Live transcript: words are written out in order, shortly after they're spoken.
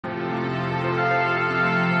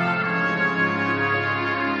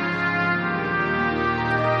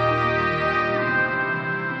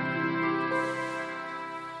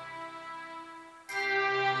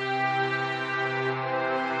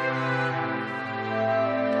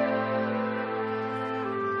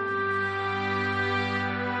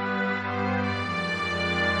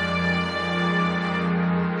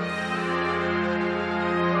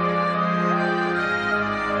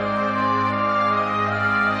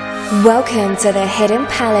Welcome to the Hidden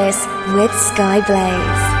Palace with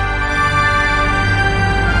Skyblaze.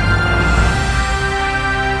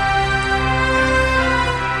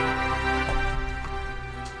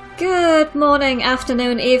 Good morning,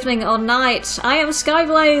 afternoon, evening or night. I am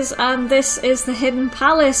Skyblaze and this is the Hidden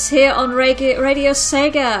Palace here on Radio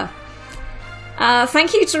SEGA.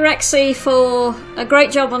 Thank you to Rexy for a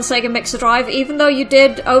great job on Sega Mixer Drive, even though you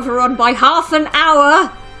did overrun by half an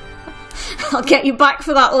hour. I'll get you back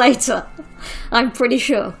for that later, I'm pretty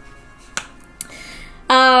sure.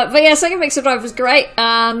 But yeah, Sega Mixer Drive was great,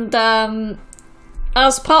 and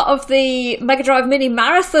as part of the Mega Drive Mini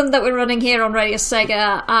Marathon that we're running here on Radio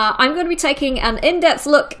Sega, I'm going to be taking an in-depth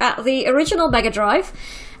look at the original Mega Drive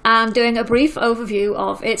and doing a brief overview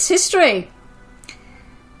of its history.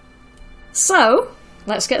 So,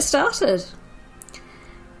 let's get started.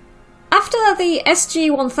 After the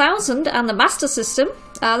SG-1000 and the Master System,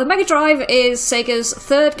 the Mega Drive is Sega's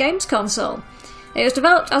third games console. It was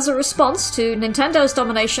developed as a response to Nintendo's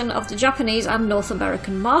domination of the Japanese and North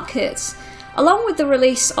American markets, along with the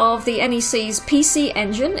release of the NEC's PC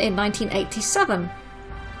Engine in 1987.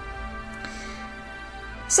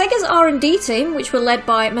 Sega's R&D team, which were led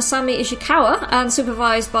by Masami Ishikawa and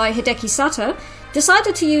supervised by Hideki Sato,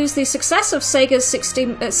 decided to use the success of Sega's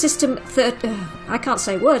Sega's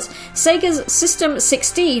System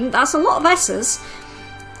 16, that's a lot of S's,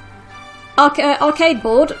 arcade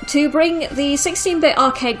board to bring the 16-bit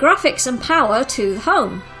arcade graphics and power to the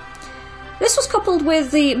home. This was coupled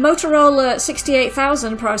with the Motorola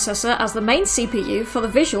 68000 processor as the main CPU for the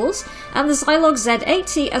visuals and the Zilog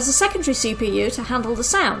Z80 as the secondary CPU to handle the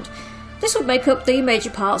sound. This would make up the major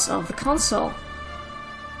parts of the console.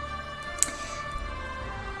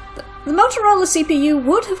 The Motorola CPU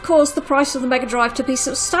would have caused the price of the Mega Drive to be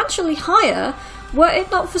substantially higher were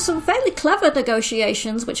it not for some fairly clever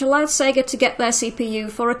negotiations which allowed Sega to get their CPU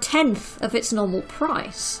for a tenth of its normal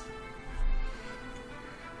price.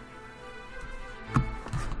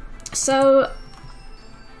 So,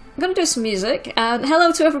 I'm going to do some music, and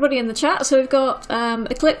hello to everybody in the chat. So we've got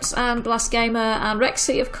Eclipse and Blast Gamer and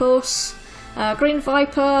Rexy, of course, Green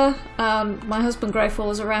Viper, my husband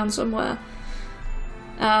Greyfall is around somewhere.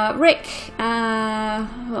 Rick, who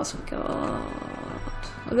else have we got?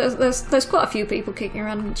 There's quite a few people kicking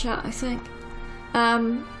around in the chat, I think.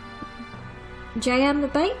 JM the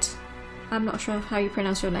Bait? I'm not sure how you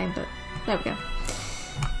pronounce your name, but there we go.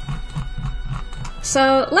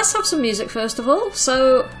 So let's have some music first of all.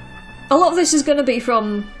 So a lot of this is going to be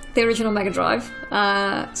from the original Mega Drive.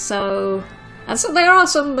 So there are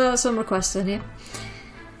some requests in here.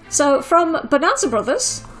 So from Bonanza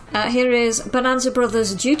Brothers. Here is Bonanza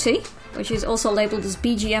Brothers Duty, which is also labelled as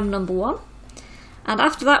BGM number 1. And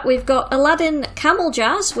after that we've got Aladdin Camel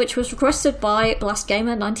Jazz, which was requested by Blast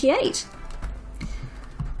Gamer 98.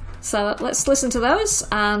 So let's listen to those,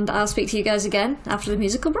 and I'll speak to you guys again after the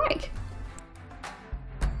musical break.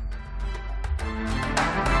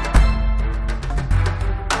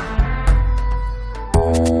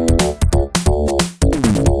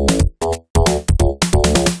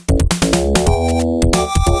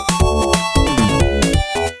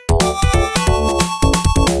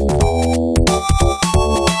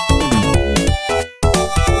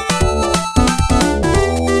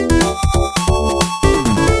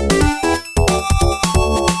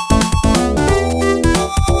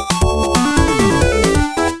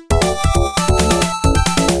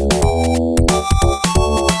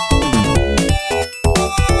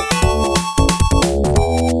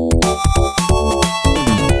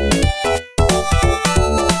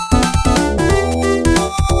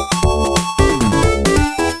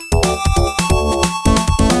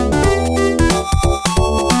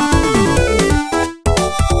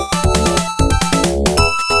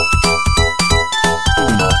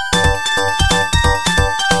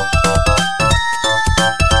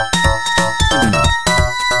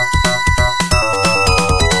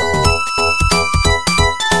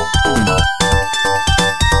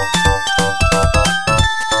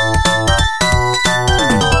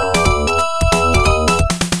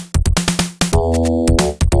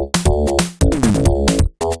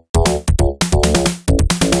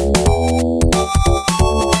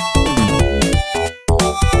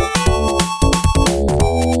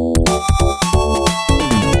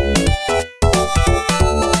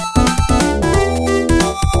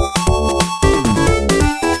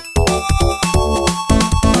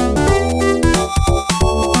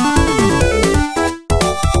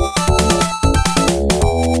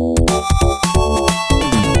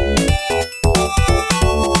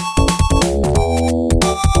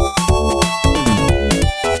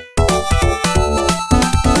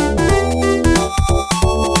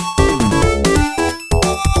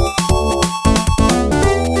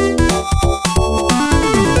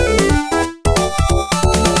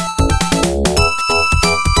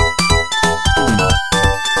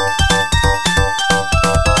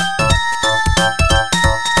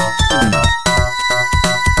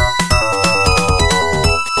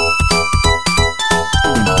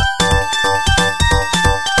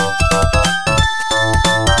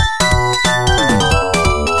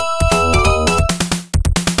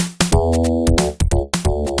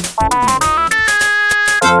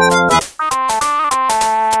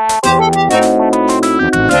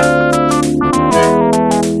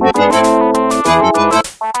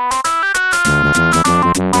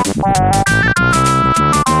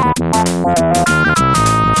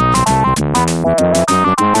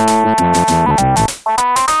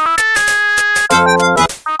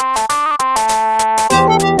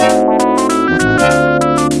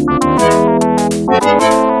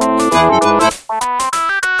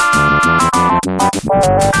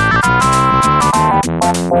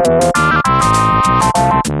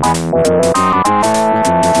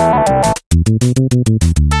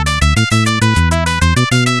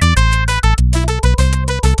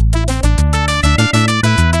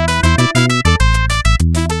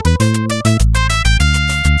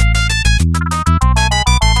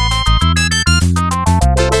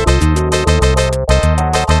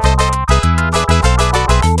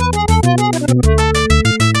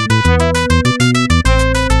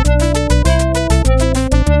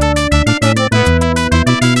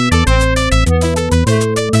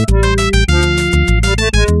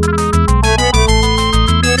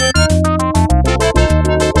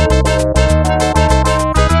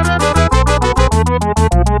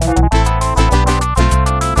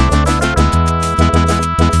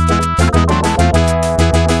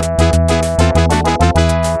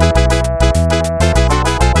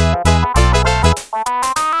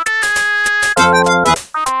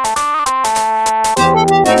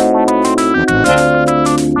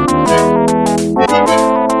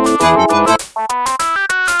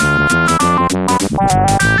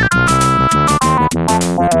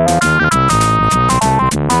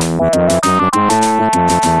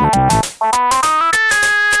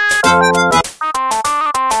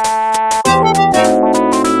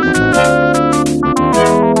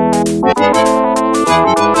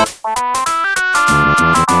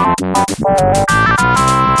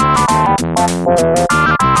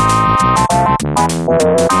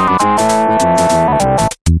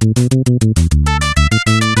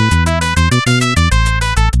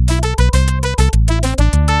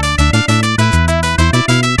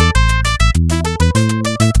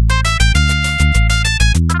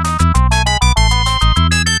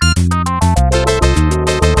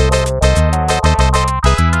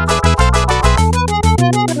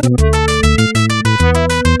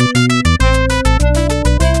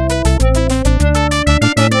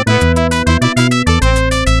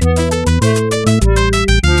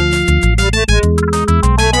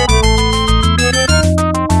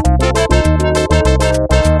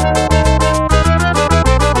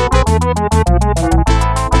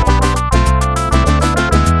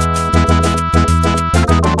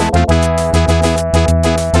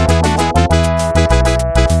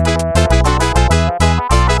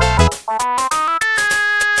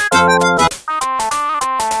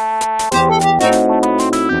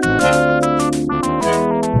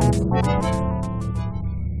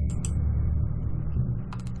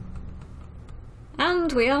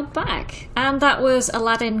 back. And that was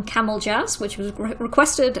Aladdin Camel Jazz, which was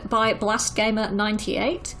requested by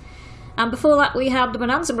BlastGamer98. And before that we had the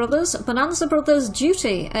Bonanza Brothers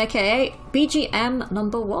Duty, aka BGM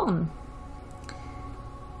number 1.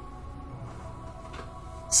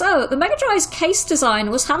 So, the Mega Drive's case design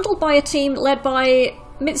was handled by a team led by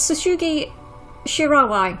Mitsusugi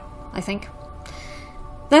Shirawai, I think.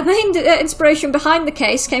 Their main inspiration behind the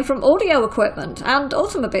case came from audio equipment and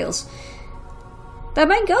automobiles. Their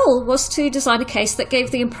main goal was to design a case that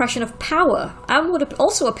gave the impression of power and would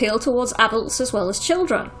also appeal towards adults as well as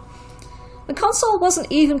children. The console wasn't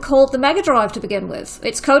even called the Mega Drive to begin with.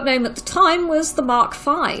 Its codename at the time was the Mark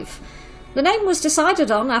V. The name was decided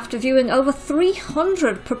on after viewing over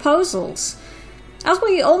 300 proposals. As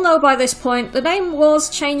we all know by this point, the name was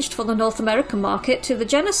changed for the North American market to the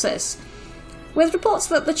Genesis, with reports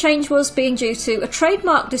that the change was being due to a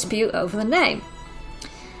trademark dispute over the name.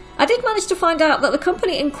 I did manage to find out that the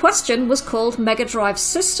company in question was called Mega Drive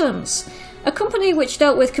Systems, a company which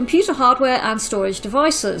dealt with computer hardware and storage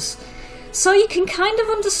devices. So you can kind of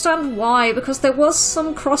understand why, because there was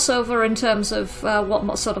some crossover in terms of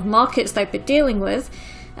what sort of markets they'd be dealing with,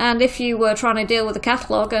 and if you were trying to deal with a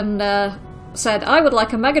catalogue and said, I would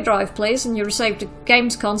like a Mega Drive please, and you received a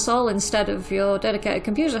games console instead of your dedicated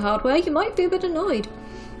computer hardware, you might be a bit annoyed.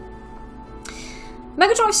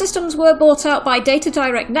 Mega Drive systems were bought out by Data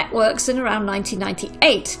Direct Networks in around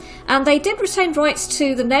 1998, and they did retain rights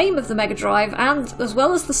to the name of the Mega Drive and as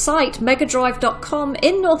well as the site megadrive.com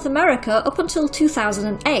in North America up until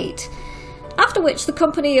 2008, after which the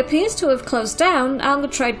company appears to have closed down and the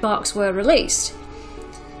trademarks were released.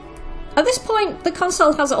 At this point, the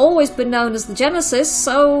console has always been known as the Genesis,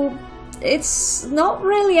 so it's not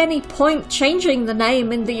really any point changing the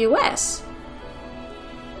name in the US.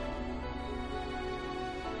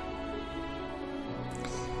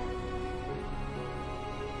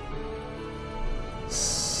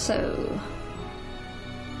 So...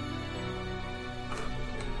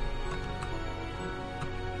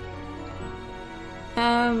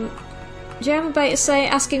 Jamabait is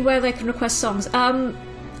asking where they can request songs.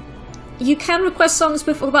 You can request songs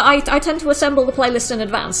before, but I tend to assemble the playlist in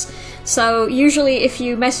advance. So usually if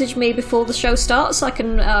you message me before the show starts, I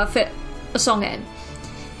can fit a song in.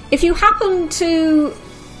 If you happen to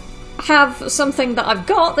have something that I've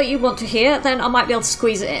got that you want to hear, then I might be able to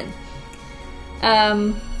squeeze it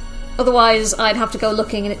in. Otherwise, I'd have to go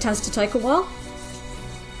looking, and it tends to take a while.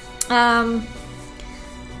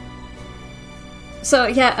 So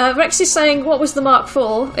yeah, Rex is saying, what was the Mark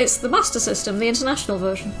IV? It's the Master System, the international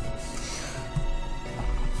version.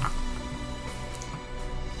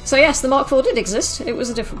 So yes, the Mark IV did exist. It was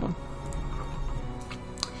a different one.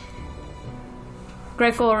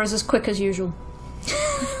 Grey 4 is as quick as usual.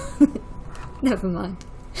 Never mind.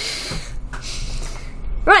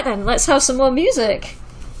 Right then, let's have some more music.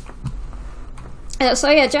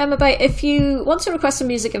 So yeah, Jamabait, if you want to request some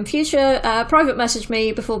music in future, private message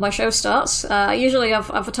me before my show starts. Usually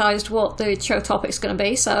I've advertised what the show topic's going to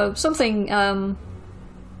be, so something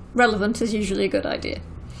relevant is usually a good idea.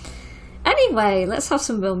 Anyway, let's have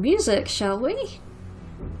some real music, shall we?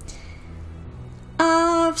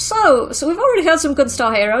 So we've already heard some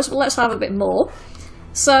Gunstar Heroes, but let's have a bit more.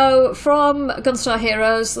 So, from Gunstar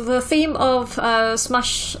Heroes, the theme of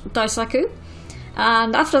Smash Daisaku,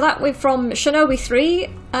 and after that we're from Shinobi 3,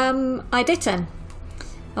 Ideten,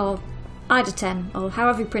 or Ideten, or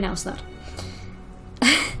however you pronounce that.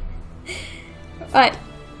 Right,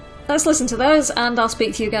 let's listen to those, and I'll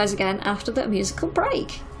speak to you guys again after the musical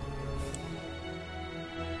break.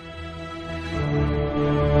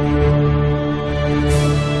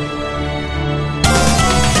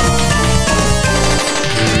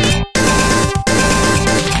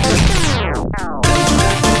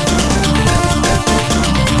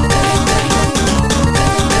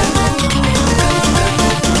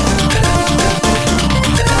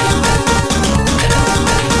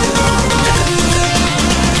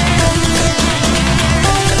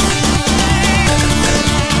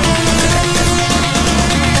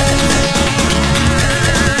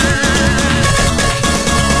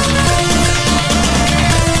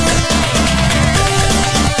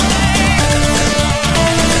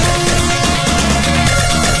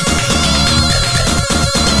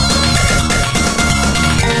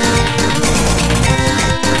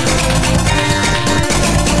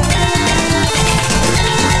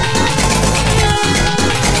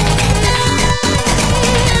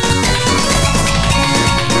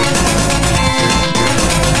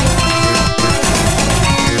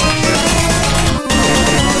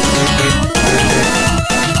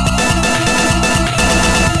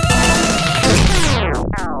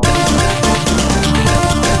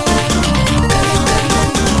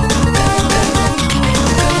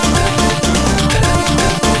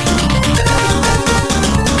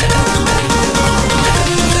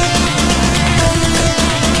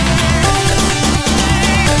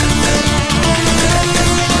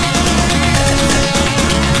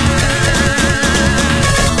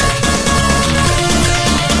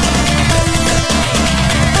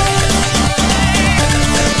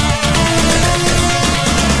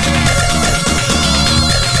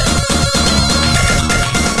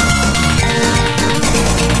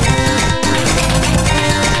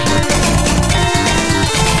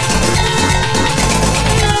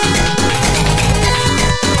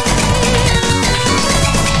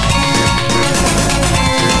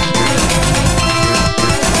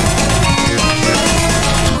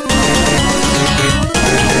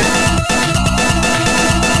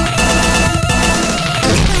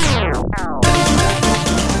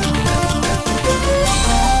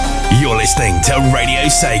 listening to Radio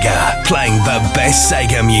Sega, playing the best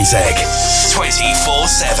Sega music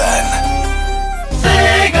 24/7.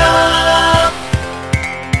 Sega!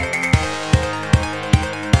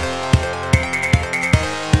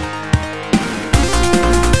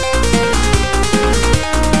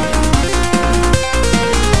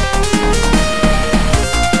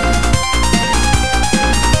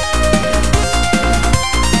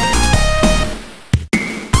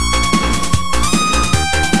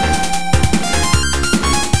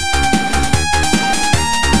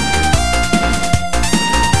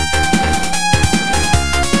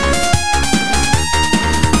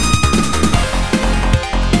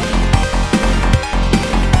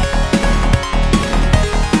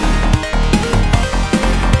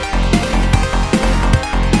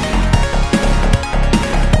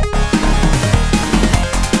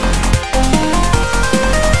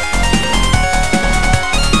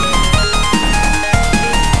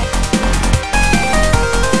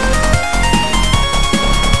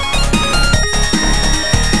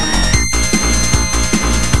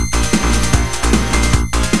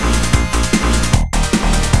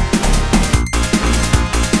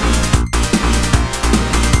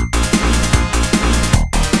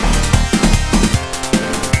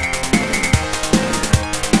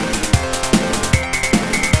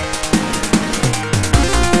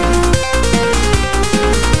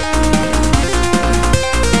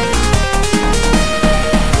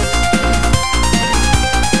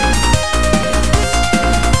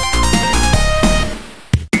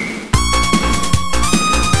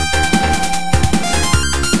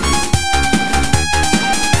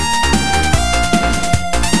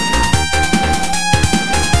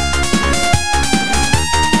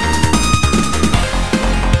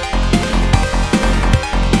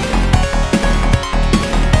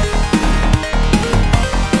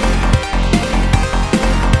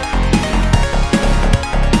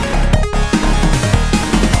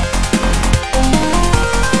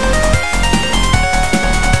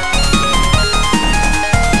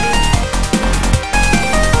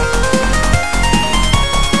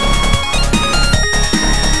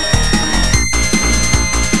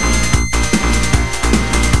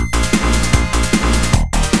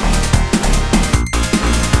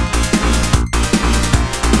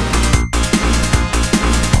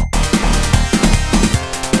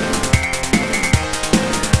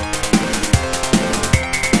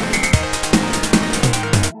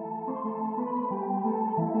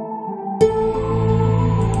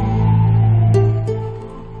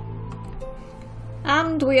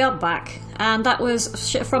 Back, and that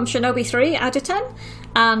was from Shinobi 3 out of 10,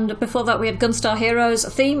 and before that we had Gunstar Heroes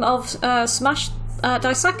theme of Smash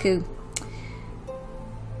Daisaku.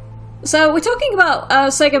 So we're talking about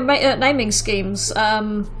Sega naming schemes.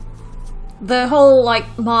 The whole like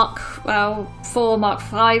Mark 4, Mark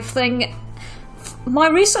 5 thing. My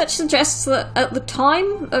research suggests that at the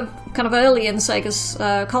time of kind of early in Sega's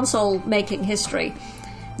console making history,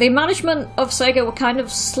 the management of Sega were kind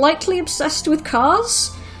of slightly obsessed with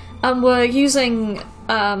cars, and were using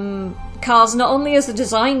cars not only as a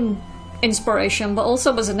design inspiration, but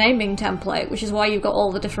also as a naming template, which is why you've got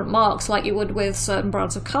all the different marks like you would with certain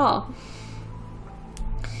brands of car.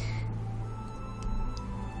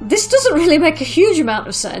 This doesn't really make a huge amount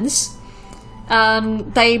of sense,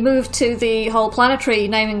 and they moved to the whole planetary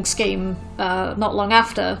naming scheme not long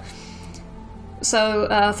after.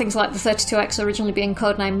 So things like the 32X originally being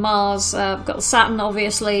codenamed Mars, we've got the Saturn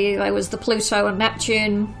obviously, there was the Pluto and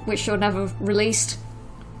Neptune, which were never released.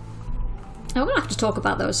 I'm going to have to talk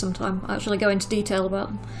about those sometime, actually go into detail about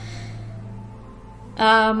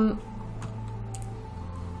them.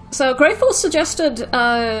 So Greyforce suggested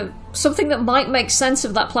something that might make sense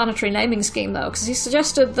of that planetary naming scheme though, because he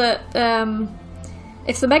suggested that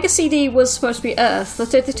if the Mega CD was supposed to be Earth, the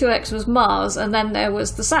 32X was Mars, and then there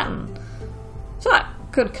was the Saturn. So that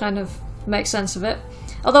could kind of make sense of it.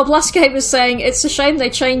 Although Blastgate was saying it's a shame they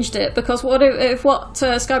changed it, because what if what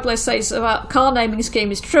Skyblaze says about car naming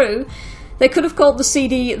scheme is true, they could have called the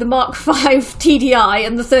CD the Mark V TDI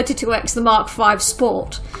and the 32X the Mark V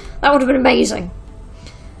Sport. That would have been amazing.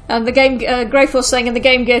 And the game, Greyforce saying, and the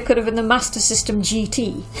Game Gear could have been the Master System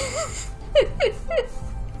GT.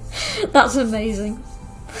 That's amazing.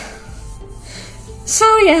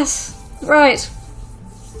 So yes, right.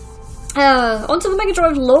 Onto the Mega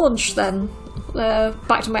Drive launch then.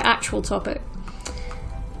 Back to my actual topic.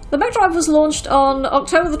 The Mega Drive was launched on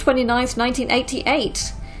October the 29th,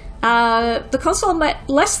 1988. The console met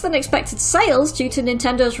less than expected sales due to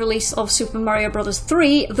Nintendo's release of Super Mario Bros.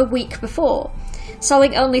 3 the week before,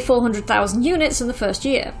 selling only 400,000 units in the first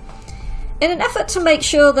year. In an effort to make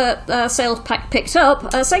sure that sales picked up,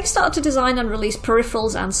 Sega started to design and release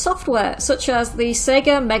peripherals and software, such as the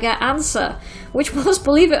Sega Mega Answer, which was,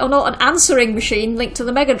 believe it or not, an answering machine linked to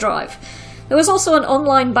the Mega Drive. There was also an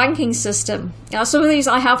online banking system. Some of these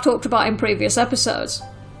I have talked about in previous episodes.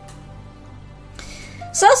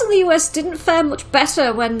 Sales in the US didn't fare much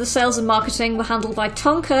better when the sales and marketing were handled by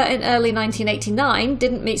Tonka in early 1989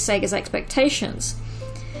 didn't meet Sega's expectations.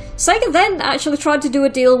 Sega then actually tried to do a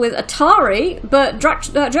deal with Atari, but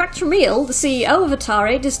Jacques Tramiel, the CEO of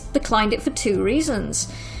Atari, just declined it for two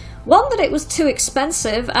reasons. One, that it was too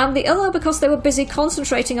expensive, and the other because they were busy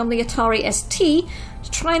concentrating on the Atari ST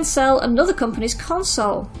to try and sell another company's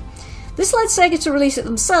console. This led Sega to release it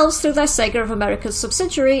themselves through their Sega of America's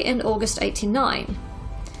subsidiary in August '89.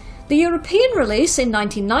 The European release in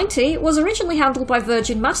 1990 was originally handled by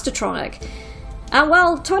Virgin Mastertronic, and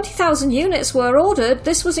while 20,000 units were ordered,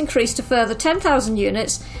 this was increased to further 10,000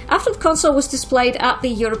 units after the console was displayed at the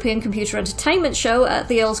European Computer Entertainment Show at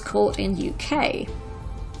the Earl's Court in UK.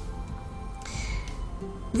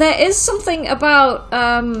 There is something about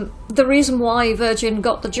the reason why Virgin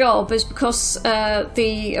got the job is because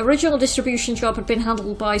the original distribution job had been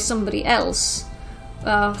handled by somebody else.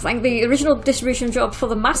 I think the original distribution job for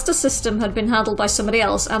the Master System had been handled by somebody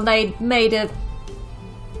else, and they made a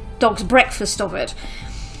dog's breakfast of it.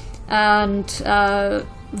 And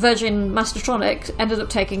Virgin Mastertronic ended up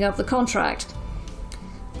taking up the contract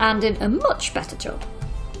and did a much better job.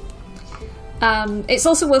 It's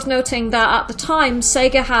also worth noting that at the time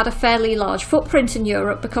Sega had a fairly large footprint in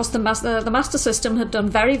Europe because the Master System had done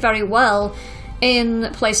very, very well in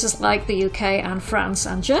places like the UK and France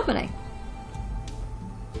and Germany.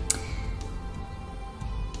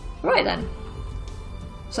 Right then.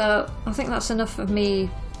 So I think that's enough of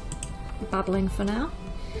me babbling for now.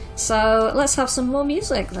 So let's have some more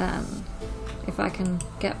music then. If I can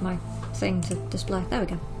get my thing to display. There we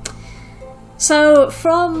go. So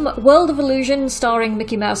from World of Illusion starring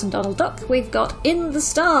Mickey Mouse and Donald Duck, we've got In the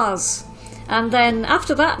Stars. And then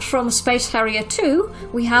after that, from Space Harrier 2,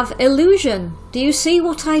 we have Illusion. Do you see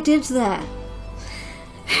what I did there?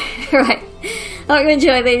 Right. I hope you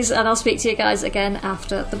enjoy these, and I'll speak to you guys again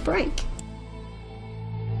after the break.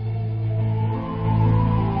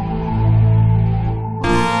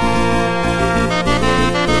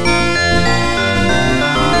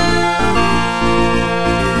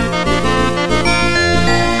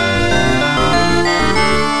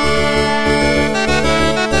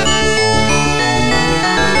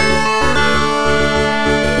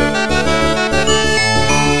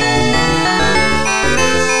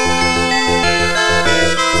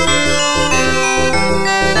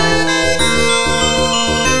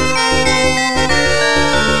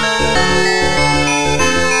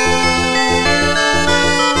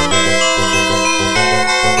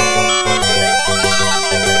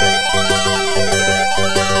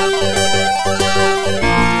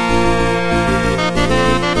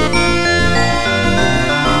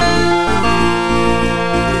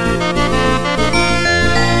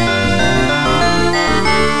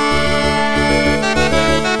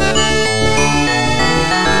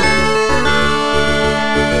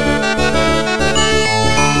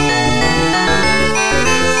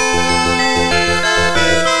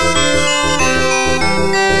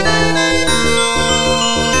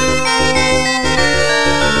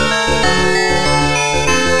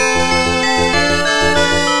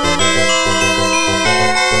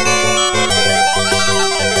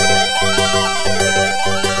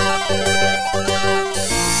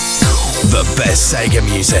 Sega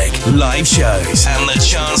music, live shows, and the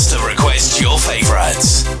chance to request your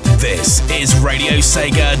favorites. This is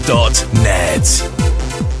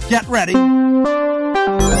RadioSega.net. Get ready.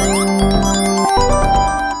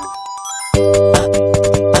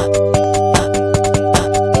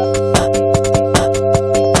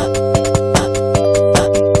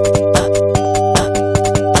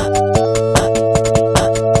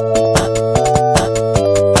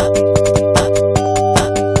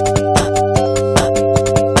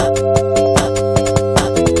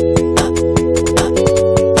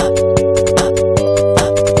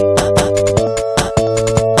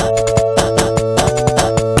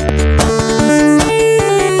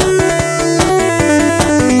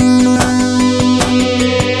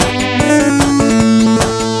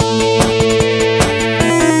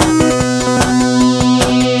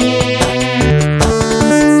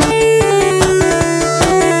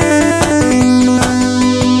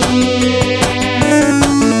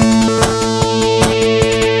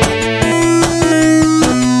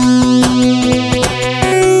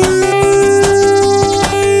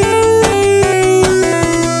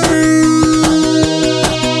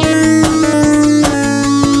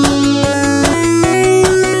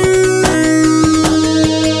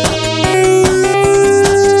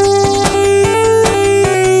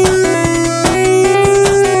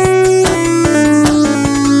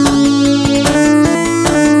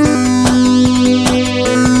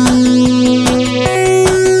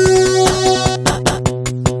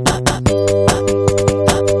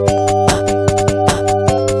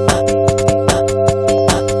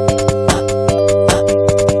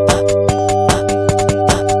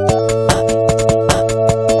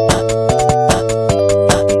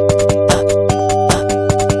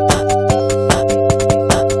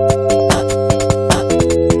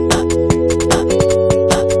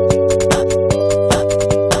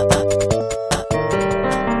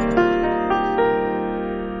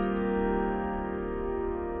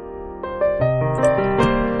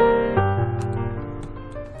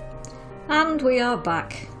 And we are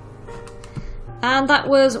back. And that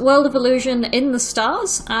was World of Illusion in the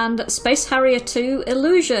Stars and Space Harrier 2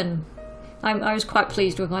 Illusion. I was quite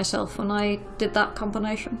pleased with myself when I did that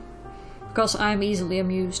combination. Of course, I am easily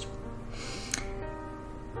amused.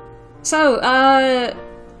 So,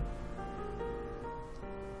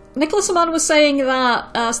 Nicholas Amon was saying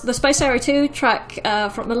that the Space Harrier 2 track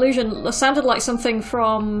from Illusion sounded like something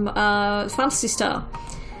from Phantasy Star.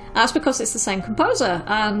 That's because it's the same composer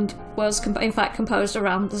and was in fact composed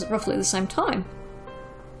around roughly the same time.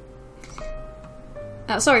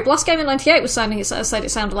 Blast Gaming 98 was said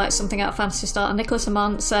it sounded like something out of Phantasy Star, and Nicholas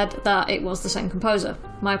Amon said that it was the same composer.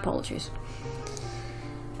 My apologies.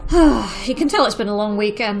 You can tell it's been a long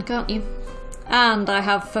weekend, can't you? And I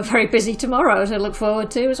have a very busy tomorrow to look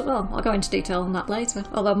forward to as well. I'll go into detail on that later,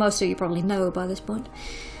 although most of you probably know by this point.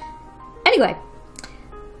 Anyway,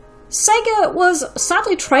 Sega was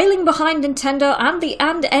sadly trailing behind Nintendo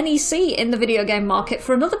and NEC in the video game market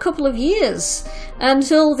for another couple of years,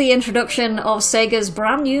 until the introduction of Sega's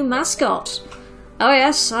brand new mascot. Oh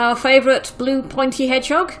yes, our favourite blue pointy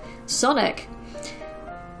hedgehog, Sonic.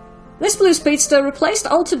 This blue speedster replaced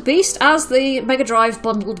Altered Beast as the Mega Drive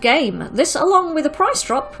bundled game. This, along with a price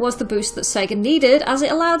drop, was the boost that Sega needed, as it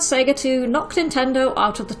allowed Sega to knock Nintendo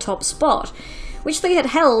out of the top spot, which they had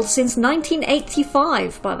held since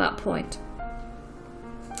 1985 by that point.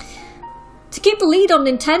 To keep the lead on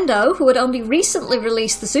Nintendo, who had only recently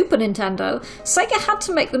released the Super Nintendo, Sega had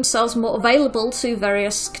to make themselves more available to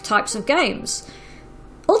various types of games,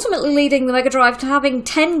 ultimately leading the Mega Drive to having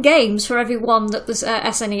 10 games for every one that the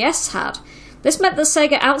SNES had. This meant that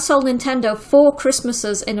Sega outsold Nintendo 4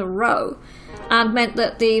 Christmases in a row, and meant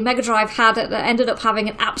that the Mega Drive ended up having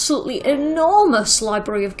an absolutely enormous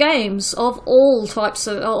library of games of all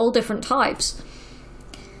different types.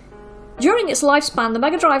 During its lifespan, the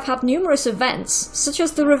Mega Drive had numerous events, such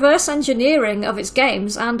as the reverse engineering of its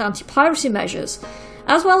games and anti-piracy measures,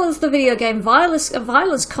 as well as the video game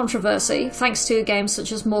violence controversy, thanks to games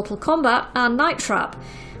such as Mortal Kombat and Night Trap,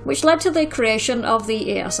 which led to the creation of the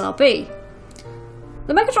ESRB.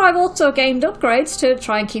 The Mega Drive also gained upgrades to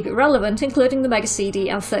try and keep it relevant, including the Mega CD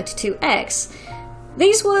and 32X.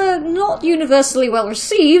 These were not universally well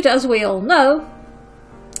received, as we all know,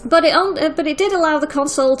 but it did allow the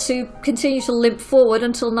console to continue to limp forward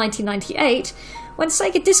until 1998, when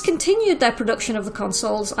Sega discontinued their production of the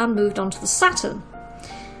consoles and moved on to the Saturn.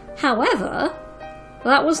 However,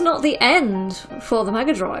 that was not the end for the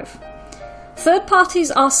Mega Drive. Third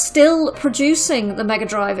parties are still producing the Mega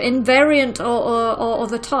Drive in variant or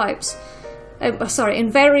other types. In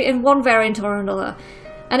one variant or another.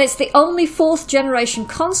 And it's the only 4th generation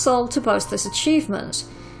console to boast this achievement.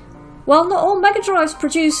 While not all Mega Drives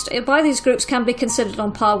produced by these groups can be considered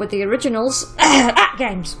on par with the originals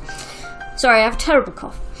games. Sorry, I have a terrible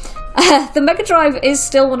cough. The Mega Drive is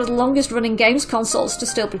still one of the longest running games consoles to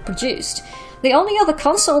still be produced. The only other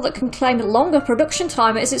console that can claim a longer production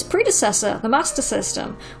time is its predecessor, the Master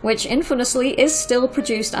System, which infamously is still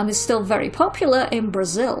produced and is still very popular in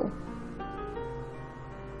Brazil.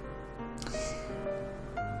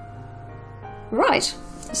 Right,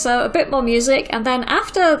 so a bit more music, and then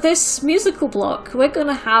after this musical block, we're going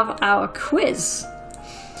to have our quiz.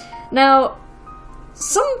 Now,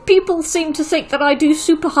 some people seem to think that I do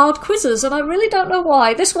super hard quizzes, and I really don't know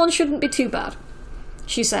why. This one shouldn't be too bad,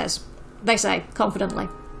 she says. They say, confidently.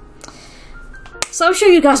 So I'm sure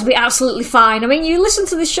you guys will be absolutely fine. I mean, you listen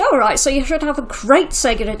to this show, right? So you should have a great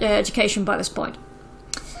Sega education by this point.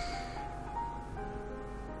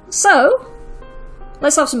 So,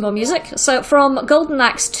 let's have some more music. So from Golden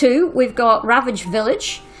Axe 2, we've got Ravage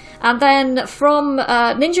Village. And then from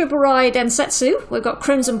Ninja Burai Densetsu, we've got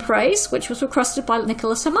Crimson Praise, which was requested by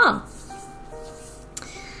Nicholas Haman.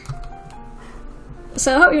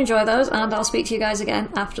 So I hope you enjoy those, and I'll speak to you guys again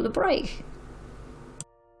after the break.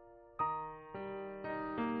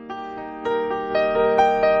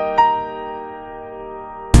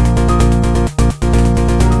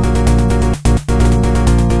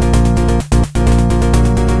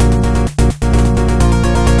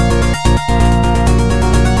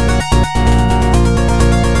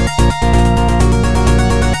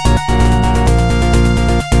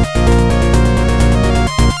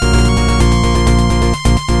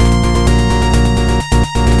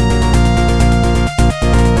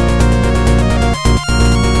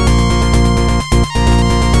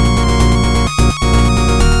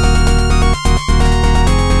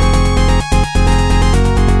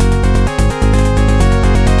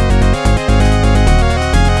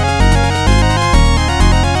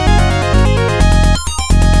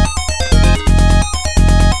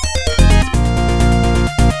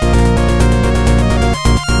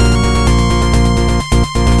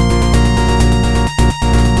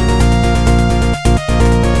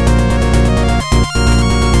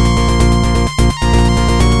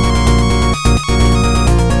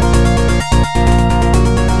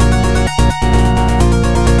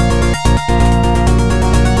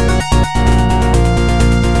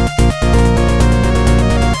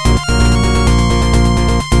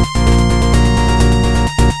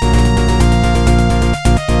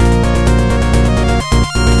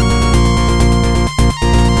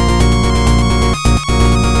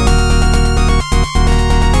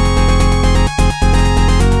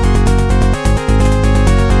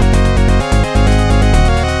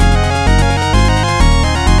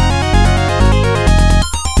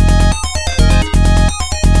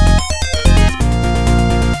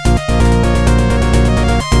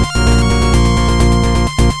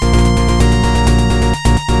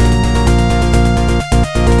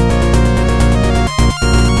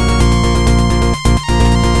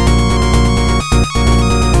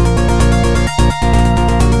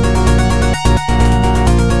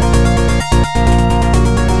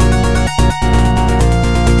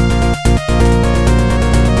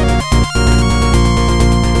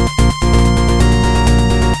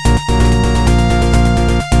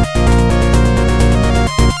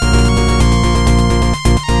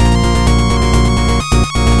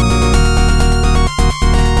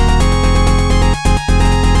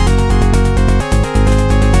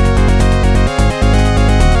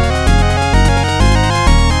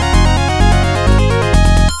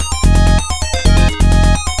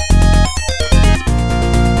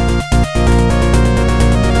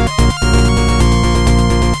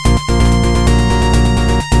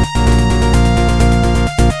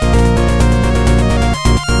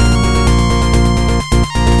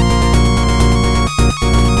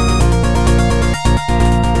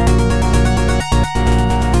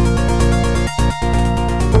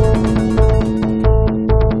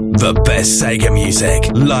 Sega music,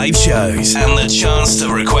 live shows, and the chance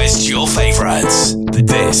to request your favorites.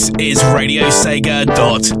 This is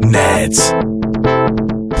RadioSega.net.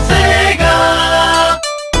 Sega!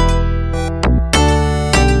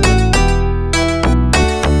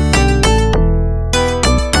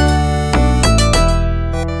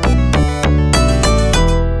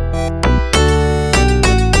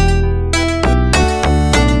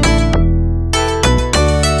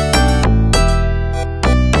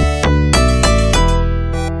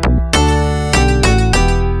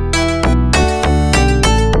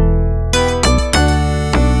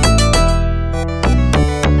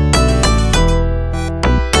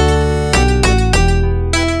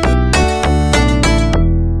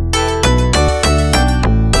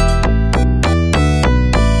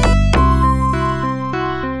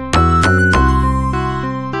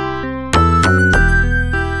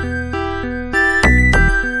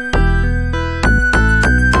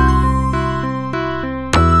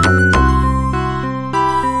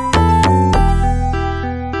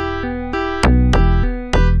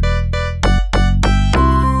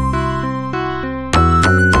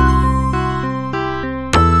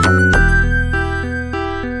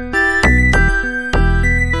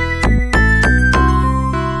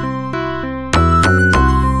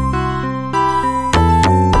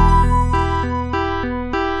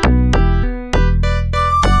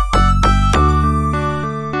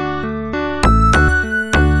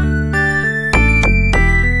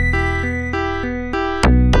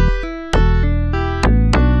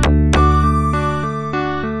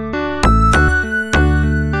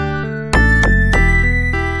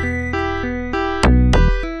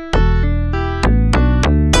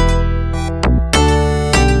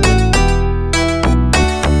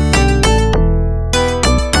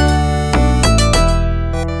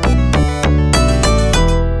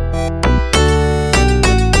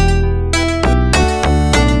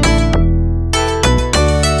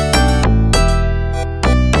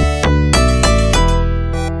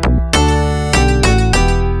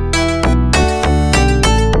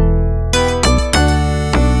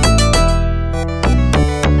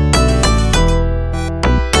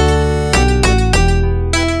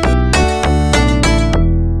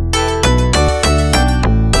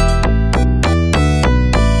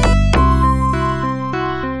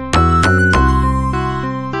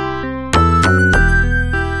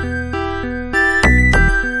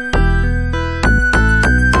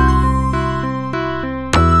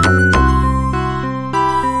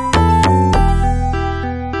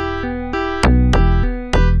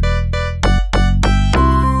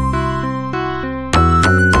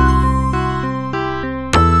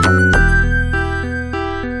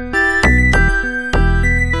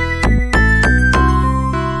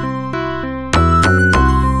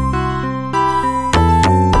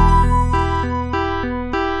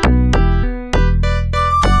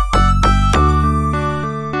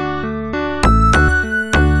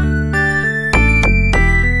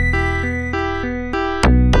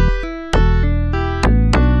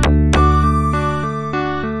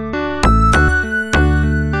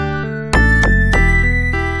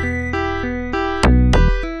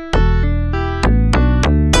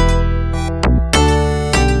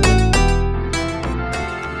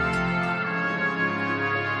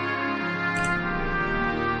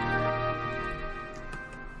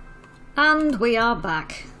 And we are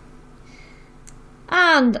back.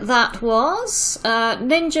 And that was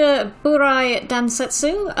Ninja Burai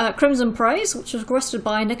Dansetsu, Crimson Praise, which was requested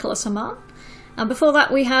by Nicholas Haman. And before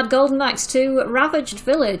that we had Golden Axe 2, Ravaged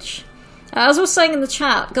Village. As I was saying in the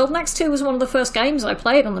chat, Golden Axe 2 was one of the first games I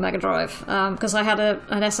played on the Mega Drive, because I had an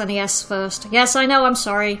SNES first. Yes, I know, I'm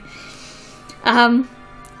sorry.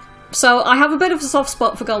 So I have a bit of a soft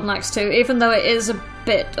spot for Golden Axe 2, even though it is a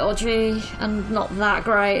bit dodgy and not that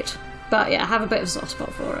great. But yeah, I have a bit of a soft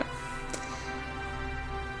spot for it.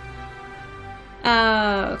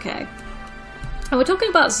 Okay. And we're talking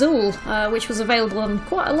about Zool, which was available on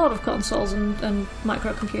quite a lot of consoles and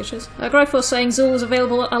microcomputers. Growth was saying Zool was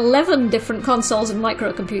available on 11 different consoles and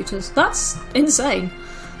microcomputers. That's insane.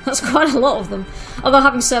 That's quite a lot of them. Although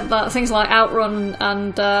having said that, things like Outrun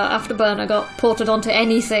and Afterburner got ported onto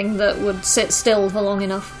anything that would sit still for long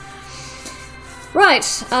enough. Right,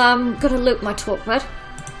 gotta loop my talkbed.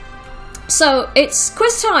 So, it's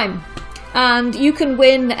quiz time! And you can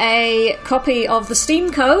win a copy of the Steam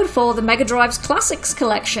code for the Mega Drive's Classics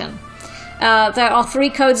collection. There are 3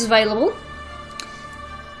 codes available.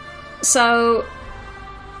 So,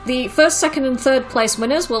 the first, second and third place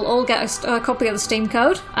winners will all get a copy of the Steam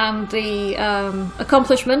code and the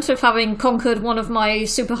accomplishment of having conquered one of my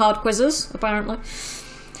super hard quizzes, apparently.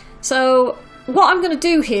 So, what I'm going to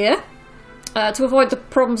do here to avoid the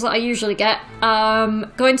problems that I usually get,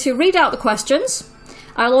 I'm going to read out the questions.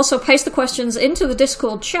 I'll also paste the questions into the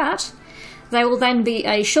Discord chat. There will then be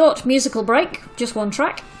a short musical break, just one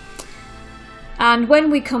track. And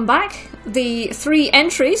when we come back, the 3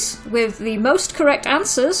 entries with the most correct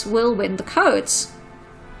answers will win the codes.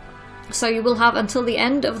 So you will have until the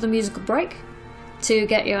end of the musical break to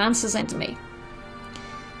get your answers into me.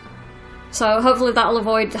 So hopefully that'll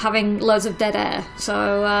avoid having loads of dead air.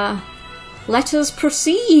 So let us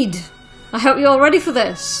proceed. I hope you're all ready for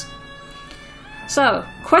this. So,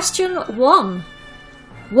 question 1.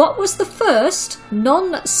 What was the first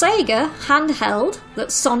non-SEGA handheld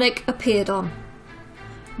that Sonic appeared on?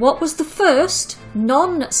 What was the first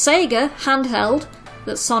non-SEGA handheld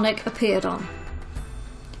that Sonic appeared on?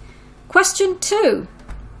 Question 2.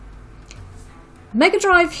 Mega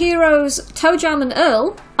Drive heroes ToeJam and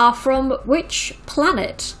Earl are from which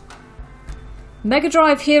planet? Mega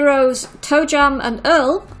Drive heroes ToeJam and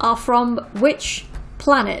Earl are from which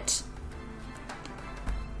planet?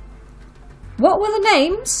 What were the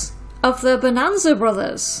names of the Bonanza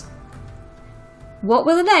Brothers? What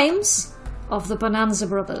were the names of the Bonanza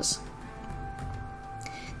Brothers?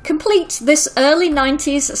 Complete this early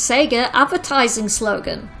 90s SEGA advertising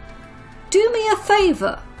slogan. Do me a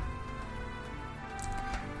favour.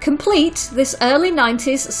 Complete this early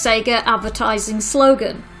 90s SEGA advertising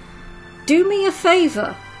slogan. Do me a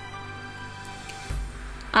favour.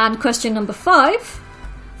 And question number 5.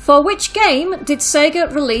 For which game did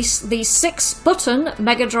SEGA release the 6-button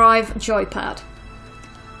Mega Drive joypad?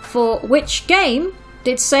 For which game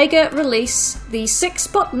did SEGA release the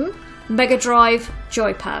 6-button Mega Drive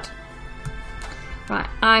joypad? Right,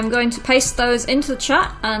 I'm going to paste those into the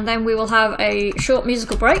chat and then we will have a short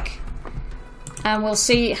musical break and we'll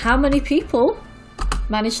see how many people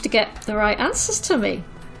manage to get the right answers to me.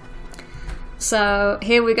 So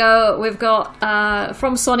here we go, we've got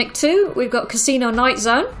from Sonic 2, we've got Casino Night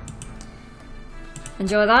Zone.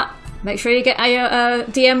 Enjoy that. Make sure you get a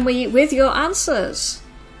DM me with your answers.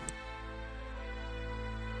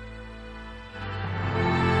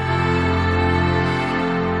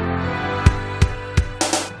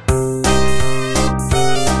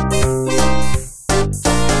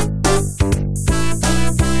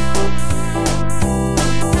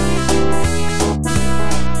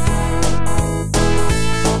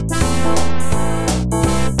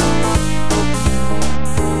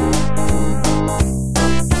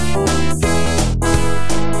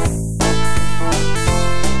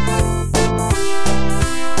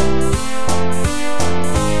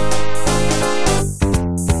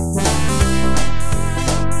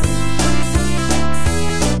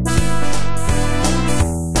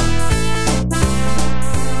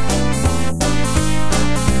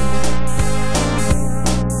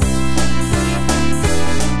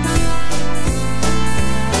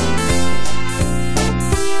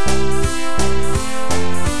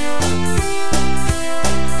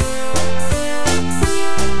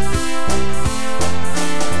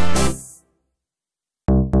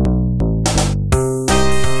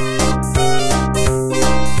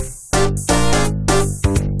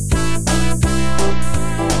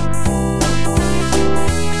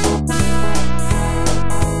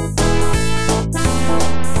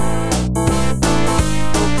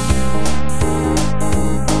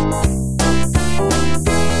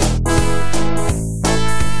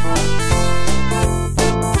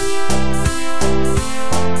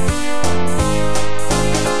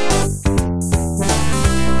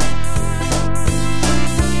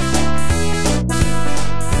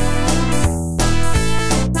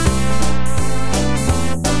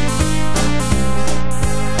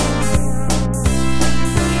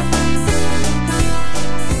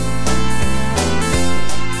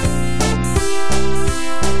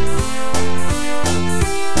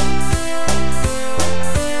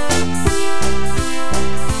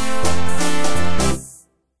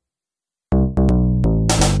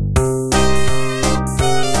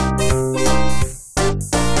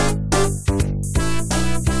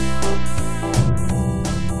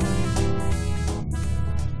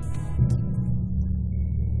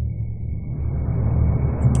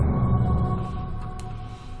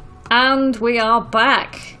 And we are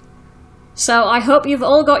back. So I hope you've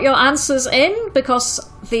all got your answers in because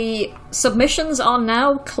the submissions are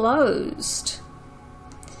now closed.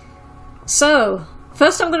 So,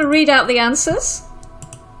 first I'm going to read out the answers.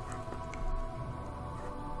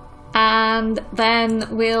 And then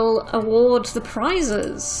we'll award the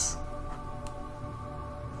prizes.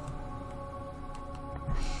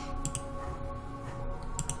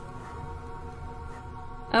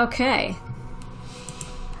 Okay.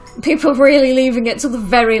 People really leaving it to the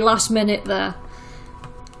very last minute there.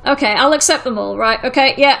 Okay, I'll accept them all, right?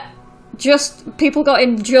 Okay, yeah. Just people got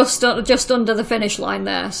in just under the finish line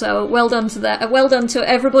there. So well done to that. Well done to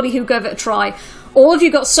everybody who gave it a try. All of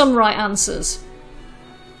you got some right answers.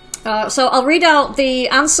 So I'll read out the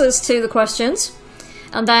answers to the questions,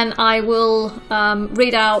 and then I will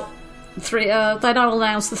read out three. Then I'll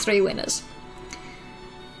announce the 3 winners.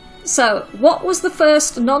 So, what was the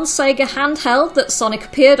first non-Sega handheld that Sonic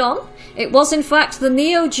appeared on? It was in fact the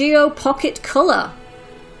Neo Geo Pocket Color.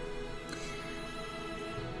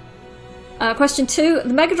 Question 2.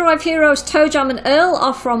 The Mega Drive heroes ToeJam and Earl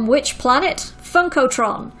are from which planet?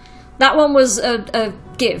 Funkotron. That one was a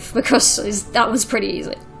give, because that was pretty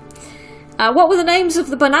easy. What were the names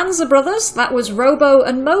of the Bonanza brothers? That was Robo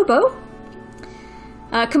and Mobo.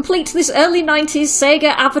 Complete this early 90s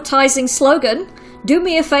Sega advertising slogan. Do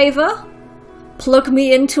me a favour, plug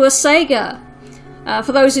me into a Sega.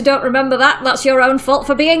 For those who don't remember that, that's your own fault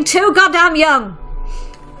for being too goddamn young.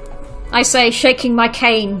 I say, shaking my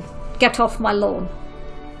cane, get off my lawn.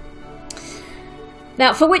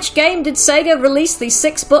 Now, for which game did Sega release the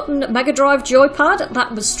 6-button Mega Drive joypad?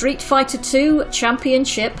 That was Street Fighter II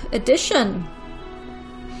Championship Edition.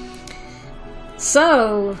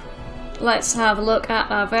 So, let's have a look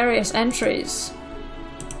at our various entries.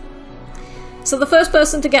 So the first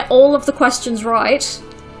person to get all of the questions right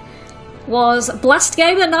was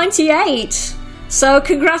BlastGamer98. So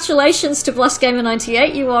congratulations to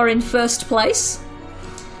BlastGamer98, you are in first place.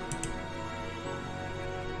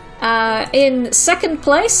 In second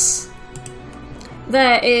place,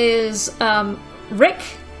 there is Rick,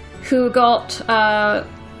 who got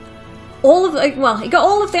all of the, well, he got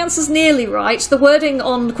all of the answers nearly right. The wording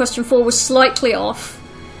on question 4 was slightly off.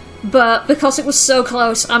 But because it was so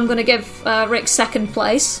close, I'm going to give Rick second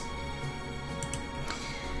place.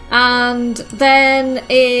 And then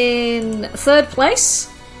in third place,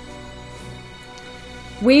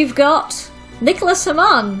 we've got Nicholas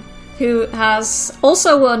Haman, who has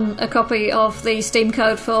also won a copy of the Steam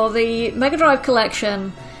code for the Mega Drive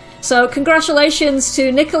collection. So congratulations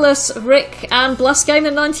to Nicholas, Rick, and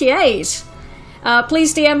BlastGamer98.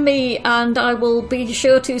 Please DM me and I will be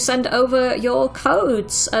sure to send over your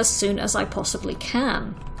codes as soon as I possibly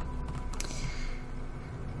can.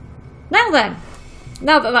 Now then,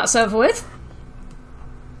 now that that's over with,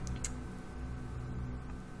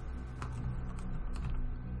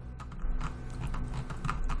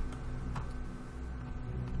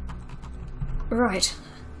 right.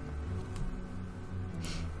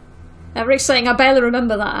 Rick's saying, I barely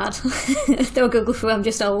remember that ad. No Google Fu, I'm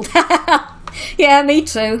just old. Yeah, me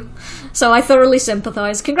too. So I thoroughly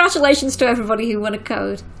sympathise. Congratulations to everybody who won a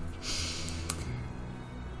code.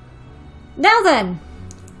 Now then,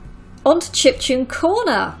 on to Chiptune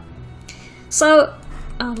Corner. So,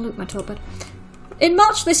 I'll loop my talkbed. In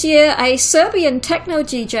March this year, a Serbian techno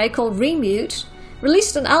DJ called Remute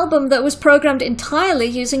released an album that was programmed entirely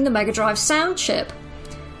using the Mega Drive sound chip.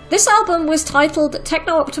 This album was titled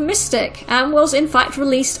Techno Optimistic and was in fact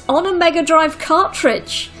released on a Mega Drive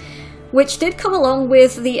cartridge, which did come along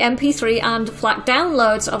with the MP3 and FLAC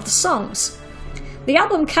downloads of the songs. The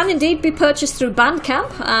album can indeed be purchased through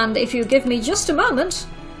Bandcamp, and if you give me just a moment,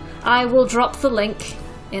 I will drop the link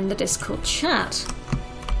in the Discord chat.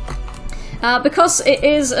 Because it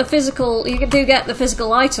is a physical, you do get the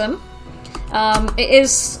physical item, it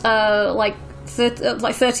is like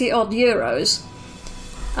 30 odd euros.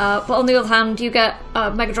 But on the other hand, you get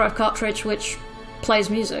a Mega Drive cartridge which plays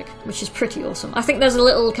music, which is pretty awesome. I think there's a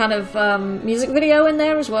little kind of music video in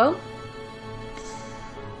there as well.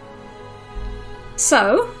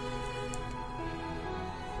 So,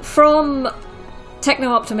 from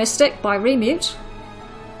Techno Optimistic by Remute,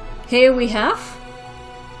 here we have,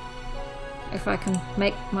 if I can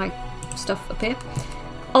make my stuff appear,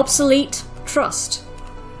 Obsolete Trust.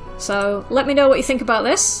 So let me know what you think about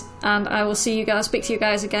this, and I will speak to you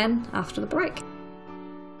guys again after the break.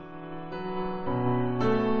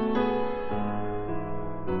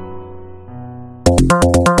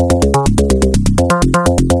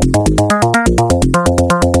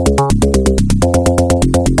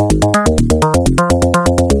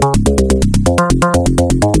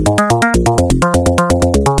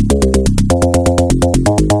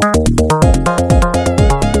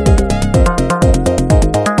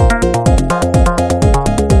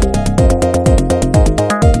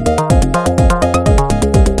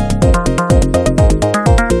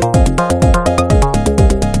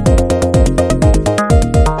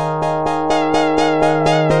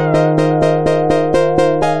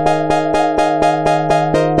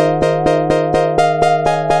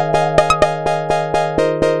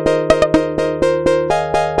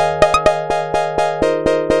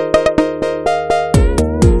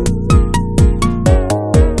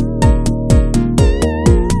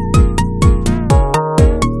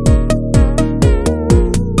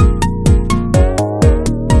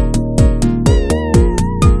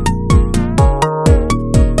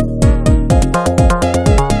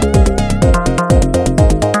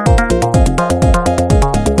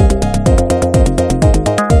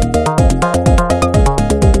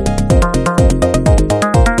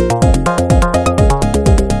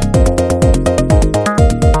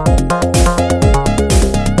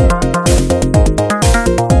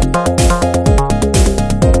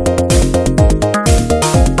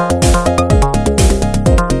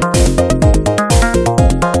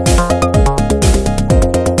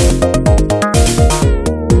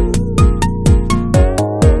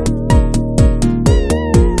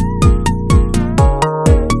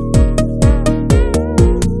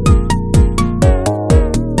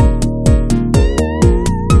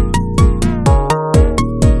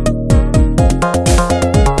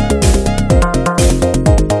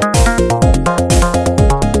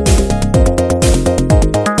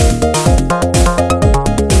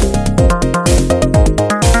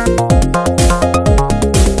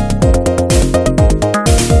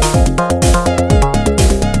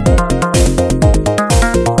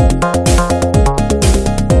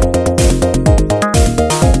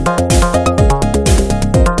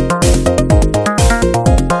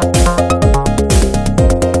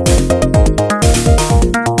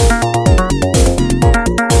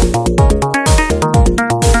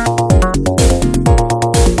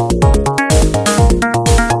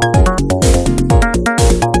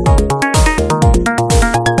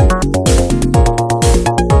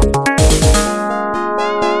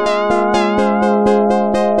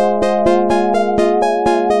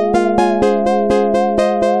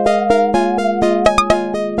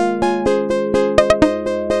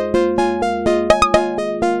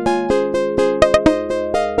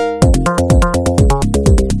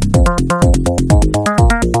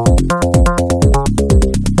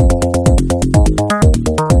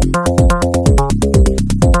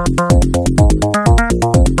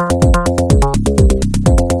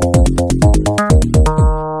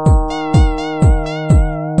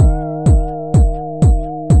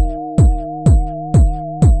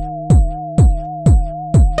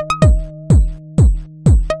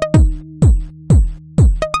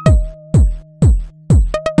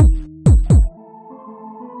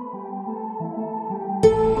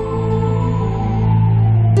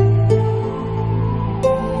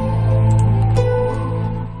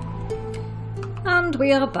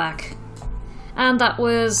 we are back. And that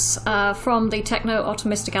was from the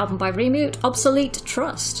techno-optimistic album by Remute, Obsolete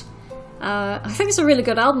Trust. I think it's a really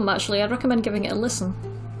good album, actually. I'd recommend giving it a listen.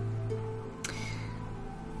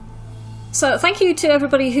 So thank you to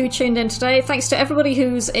everybody who tuned in today. Thanks to everybody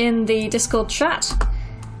who's in the Discord chat.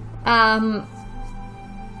 I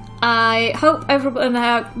hope everybody...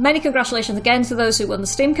 many congratulations again to those who won the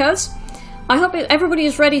Steam codes. I hope everybody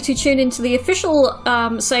is ready to tune into the official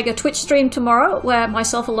SEGA Twitch stream tomorrow, where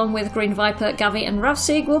myself, along with Green Viper, Gavi and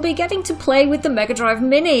Ravsig, will be getting to play with the Mega Drive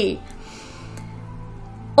Mini.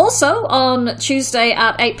 Also, on Tuesday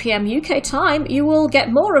at 8 PM UK time, you will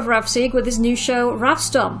get more of Ravsig with his new show,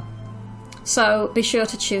 Ravstom. So be sure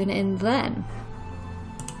to tune in then.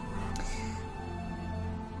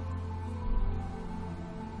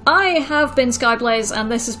 I have been Skyblaze,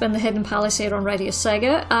 and this has been the Hidden Palace here on Radio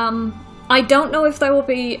Sega. I don't know if there will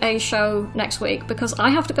be a show next week, because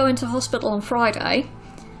I have to go into hospital on Friday,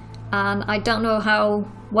 and I don't know how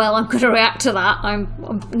well I'm going to react to that. I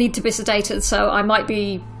need to be sedated, so I might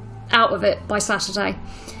be out of it by Saturday.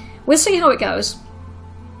 We'll see how it goes.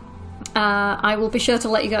 I will be sure to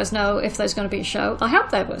let you guys know if there's going to be a show. I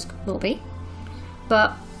hope there will be,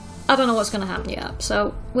 but I don't know what's going to happen yet,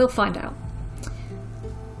 so we'll find out.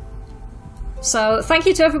 So thank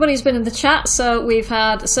you to everybody who's been in the chat. So we've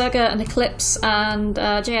had Serga and Eclipse and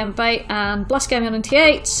JM Bait and Blast Gaming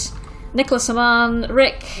 98, Nicholas Aman,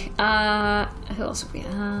 Rick, who else have we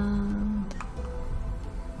had?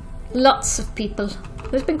 Lots of people.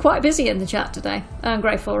 It's been quite busy in the chat today, and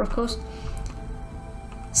Grey 4 of course.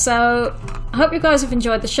 So I hope you guys have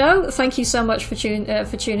enjoyed the show. Thank you so much for tuning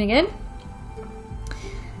in.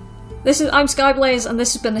 I'm Skyblaze, and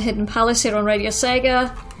this has been the Hidden Palace here on Radio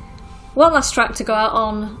Sega. One last track to go out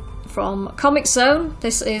on from Comic Zone.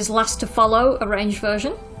 This is Last to Follow, arranged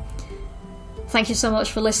version. Thank you so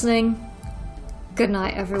much for listening. Good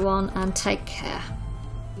night, everyone, and take care.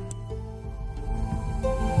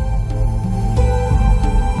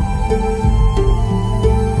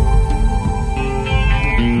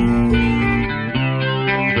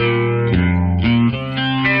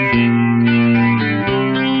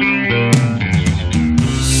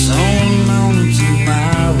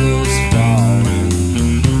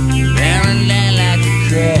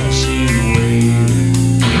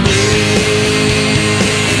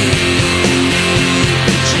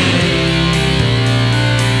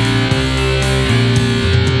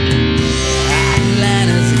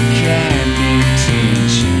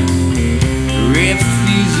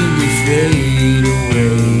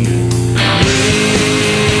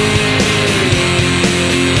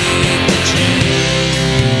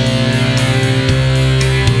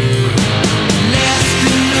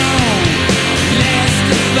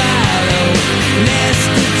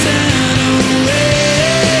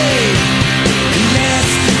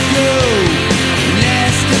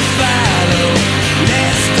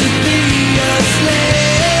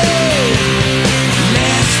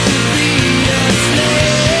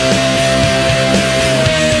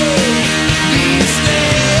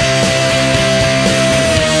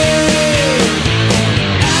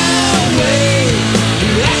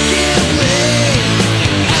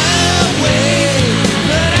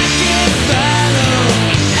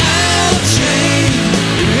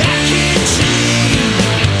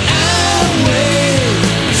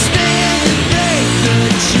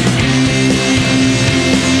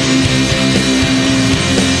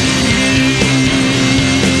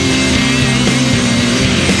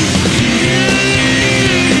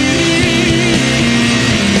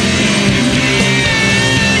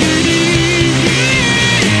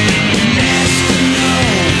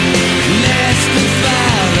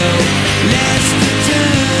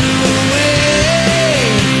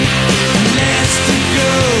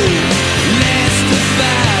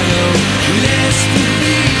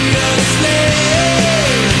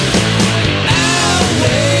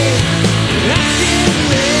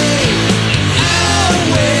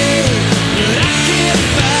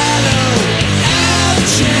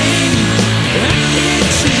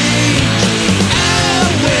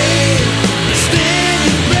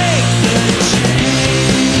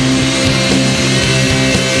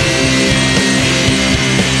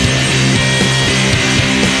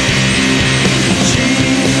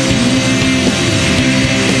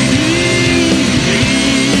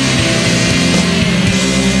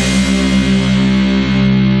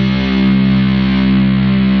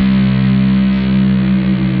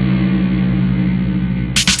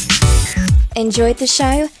 Enjoyed the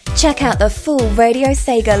show? Check out the full Radio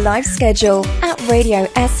Sega live schedule at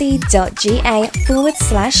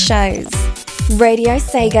radiose.ga/shows. Radio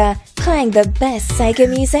Sega, playing the best Sega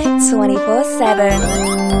music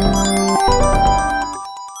 24/7.